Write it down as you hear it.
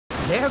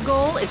Their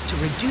goal is to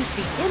reduce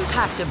the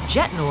impact of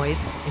jet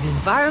noise in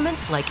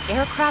environments like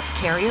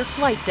aircraft carrier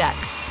flight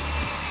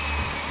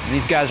decks.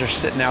 These guys are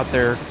sitting out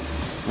there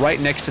right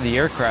next to the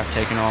aircraft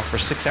taking off for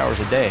 6 hours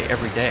a day,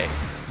 every day.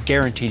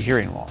 Guaranteed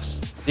hearing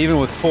loss. Even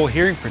with full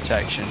hearing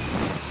protection,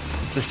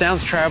 the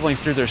sound's traveling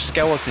through their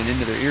skeleton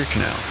into their ear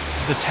canal.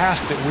 The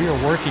task that we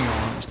are working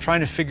on is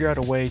trying to figure out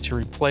a way to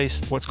replace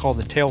what's called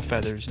the tail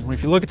feathers. And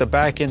if you look at the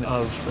back end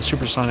of a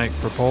supersonic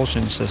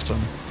propulsion system,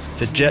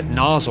 the jet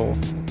nozzle,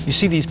 you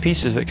see these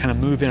pieces that kind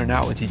of move in and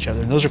out with each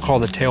other, and those are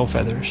called the tail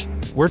feathers.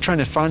 We're trying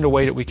to find a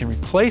way that we can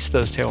replace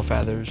those tail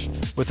feathers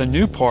with a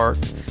new part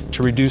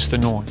to reduce the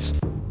noise.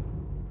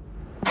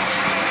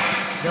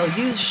 They'll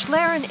use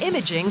Schlieren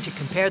imaging to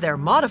compare their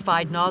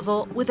modified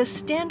nozzle with a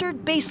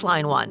standard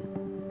baseline one.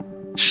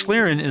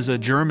 Schlieren is a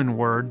German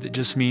word that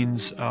just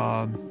means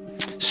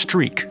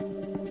streak.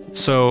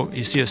 So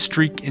you see a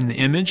streak in the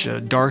image, a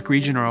dark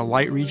region or a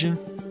light region.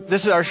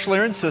 This is our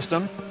Schlieren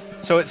system.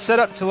 So it's set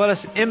up to let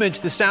us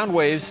image the sound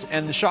waves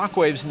and the shock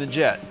waves in the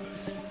jet.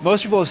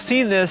 Most people have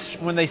seen this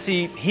when they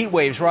see heat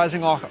waves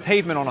rising off a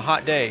pavement on a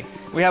hot day.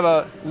 We have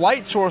a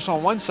light source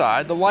on one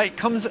side. The light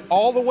comes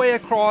all the way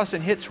across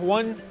and hits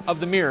one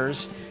of the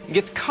mirrors and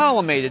gets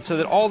collimated so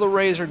that all the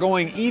rays are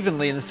going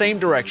evenly in the same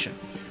direction.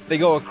 They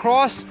go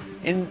across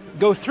and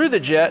go through the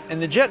jet, and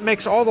the jet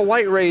makes all the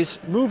light rays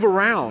move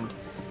around.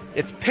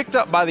 It's picked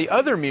up by the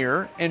other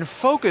mirror and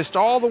focused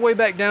all the way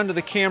back down to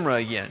the camera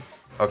again.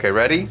 Okay,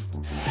 ready?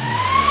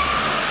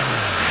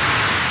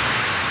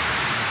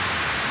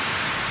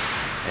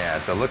 Yeah,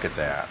 so look at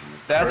that.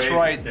 That's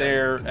right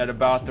there at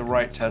about the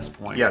right test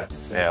point.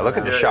 Yeah, look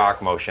at the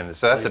shock motion.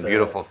 So that's a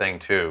beautiful thing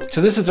too.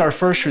 So this is our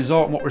first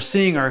result, and what we're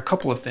seeing are a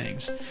couple of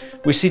things.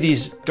 We see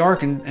these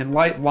dark and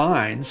light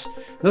lines.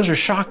 Those are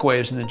shock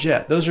waves in the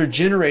jet. Those are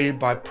generated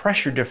by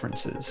pressure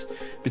differences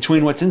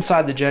between what's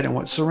inside the jet and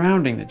what's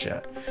surrounding the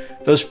jet.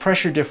 Those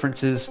pressure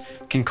differences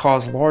can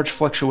cause large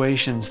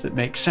fluctuations that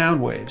make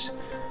sound waves.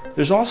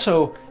 There's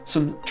also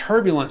some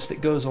turbulence that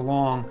goes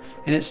along,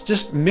 and it's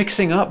just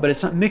mixing up, but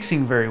it's not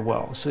mixing very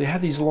well. So you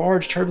have these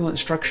large turbulent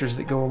structures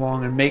that go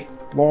along and make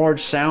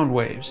large sound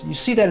waves. You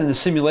see that in the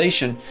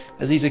simulation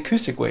as these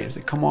acoustic waves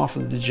that come off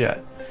of the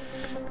jet.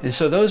 And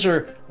so those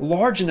are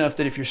large enough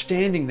that if you're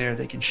standing there,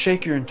 they can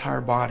shake your entire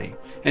body.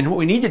 And what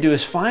we need to do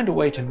is find a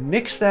way to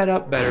mix that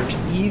up better,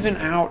 to even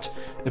out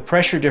the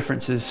pressure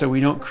differences so we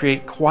don't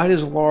create quite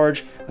as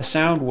large a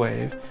sound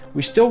wave.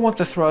 We still want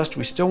the thrust,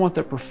 we still want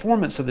the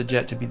performance of the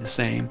jet to be the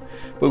same,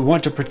 but we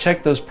want to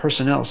protect those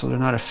personnel so they're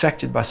not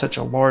affected by such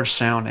a large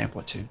sound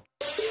amplitude.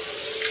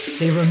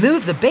 They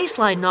remove the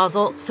baseline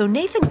nozzle so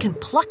Nathan can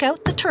pluck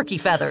out the turkey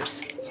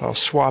feathers. So I'll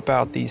swap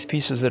out these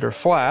pieces that are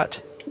flat.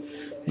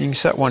 You can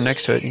set one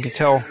next to it. You can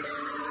tell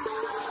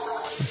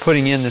I'm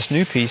putting in this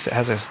new piece that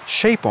has a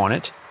shape on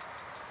it,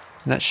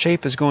 and that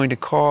shape is going to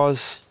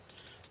cause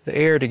the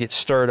air to get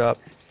stirred up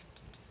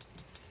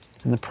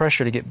and the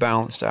pressure to get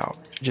balanced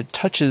out. It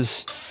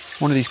touches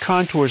one of these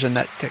contours, and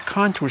that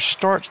contour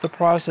starts the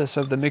process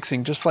of the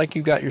mixing, just like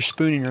you got your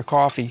spoon in your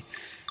coffee,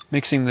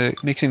 mixing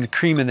the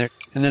cream in there.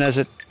 And then as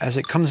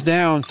it comes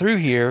down through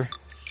here,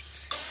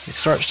 it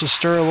starts to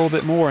stir a little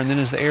bit more, and then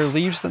as the air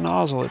leaves the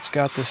nozzle, it's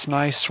got this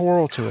nice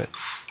swirl to it.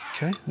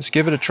 Okay, let's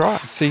give it a try.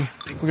 See,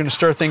 we're going to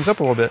stir things up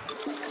a little bit.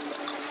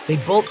 They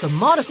bolt the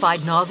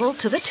modified nozzle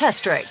to the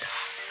test rig.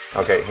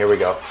 Okay, here we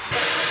go.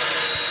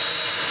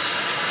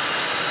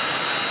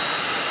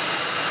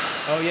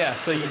 Oh yeah,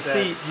 so you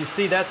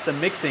see that's the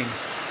mixing.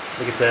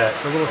 Look at that.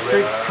 The little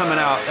streaks coming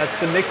out, that's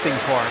the mixing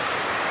part.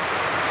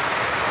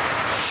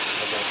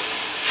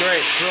 Great,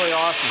 it's really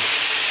awesome.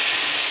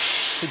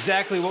 It's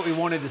exactly what we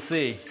wanted to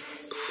see.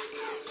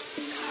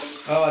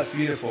 Oh, that's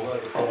beautiful.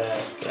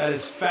 That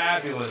is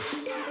fabulous.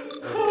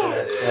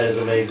 That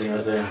is amazing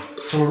right there.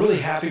 So we're really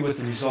happy with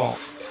the result.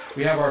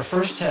 We have our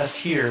first test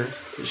here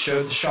that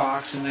showed the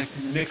shocks and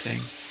the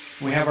mixing.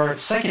 We have our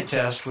second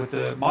test with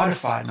the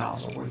modified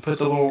nozzle, where we put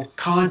the little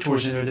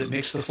contours in there that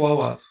mix the flow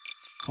up.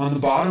 On the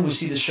bottom, we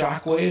see the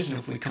shock waves, and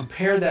if we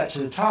compare that to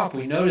the top,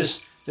 we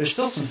notice there's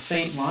still some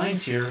faint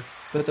lines here,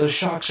 but those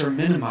shocks are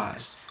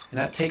minimized, and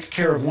that takes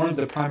care of one of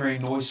the primary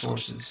noise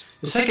sources.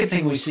 The second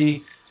thing we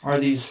see are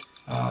these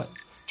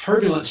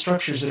turbulent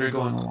structures that are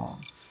going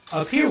along.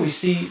 Up here we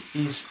see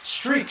these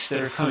streaks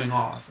that are coming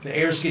off. The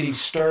air's getting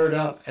stirred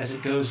up as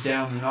it goes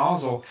down the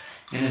nozzle,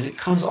 and as it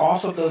comes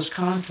off of those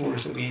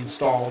contours that we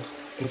installed,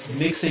 it's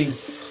mixing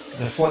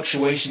the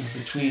fluctuations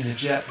between the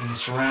jet and the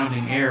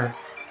surrounding air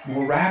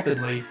more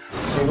rapidly.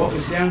 So what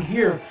was down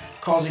here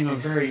causing a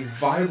very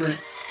vibrant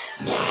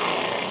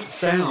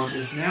sound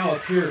is now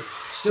up here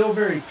still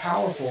very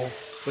powerful,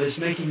 but it's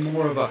making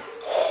more of a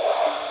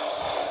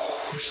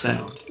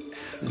sound.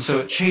 And so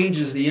it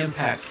changes the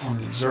impact on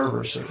the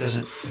observer so it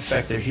doesn't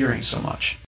affect their hearing so much.